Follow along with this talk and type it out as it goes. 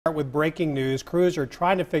With breaking news, crews are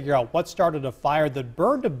trying to figure out what started a fire that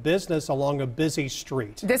burned a business along a busy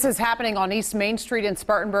street. This is happening on East Main Street in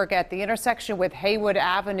Spartanburg at the intersection with Heywood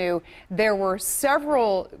Avenue. There were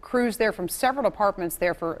several crews there from several departments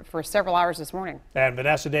there for several hours this morning. And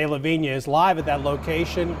Vanessa De La Vigna is live at that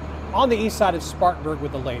location on the east side of Spartanburg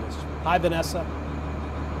with the latest. Hi, Vanessa.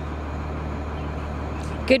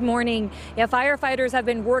 Good morning. Yeah, firefighters have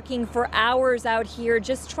been working for hours out here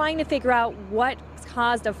just trying to figure out what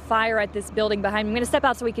caused a fire at this building behind me. I'm going to step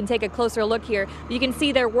out so we can take a closer look here. You can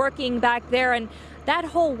see they're working back there, and that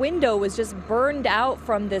whole window was just burned out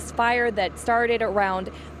from this fire that started around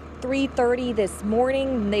 3:30 this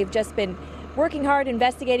morning. They've just been working hard,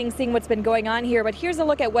 investigating, seeing what's been going on here. But here's a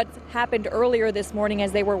look at what happened earlier this morning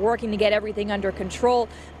as they were working to get everything under control.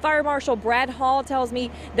 Fire Marshal Brad Hall tells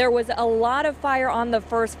me there was a lot of fire on the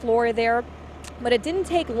first floor there, but it didn't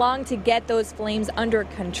take long to get those flames under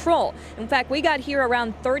control. In fact, we got here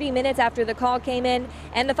around 30 minutes after the call came in,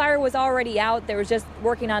 and the fire was already out. They were just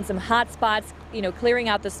working on some hot spots, clearing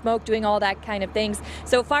out the smoke, doing all that kind of things.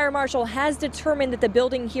 So Fire Marshal has determined that the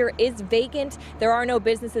building here is vacant. There are no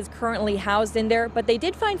businesses currently housed in there, but they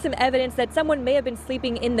did find some evidence that someone may have been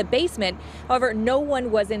sleeping in the basement. However, no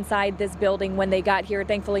one was inside this building when they got here.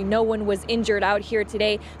 Thankfully, no one was injured out here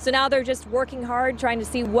today. So now they're just working hard, trying to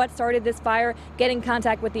see what started this fire, get in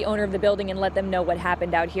contact with the owner of the building and let them know what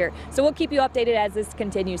happened out here. So we'll keep you updated as this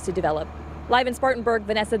continues to develop. Live in Spartanburg,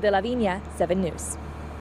 Vanessa De La Vigna, 7 News.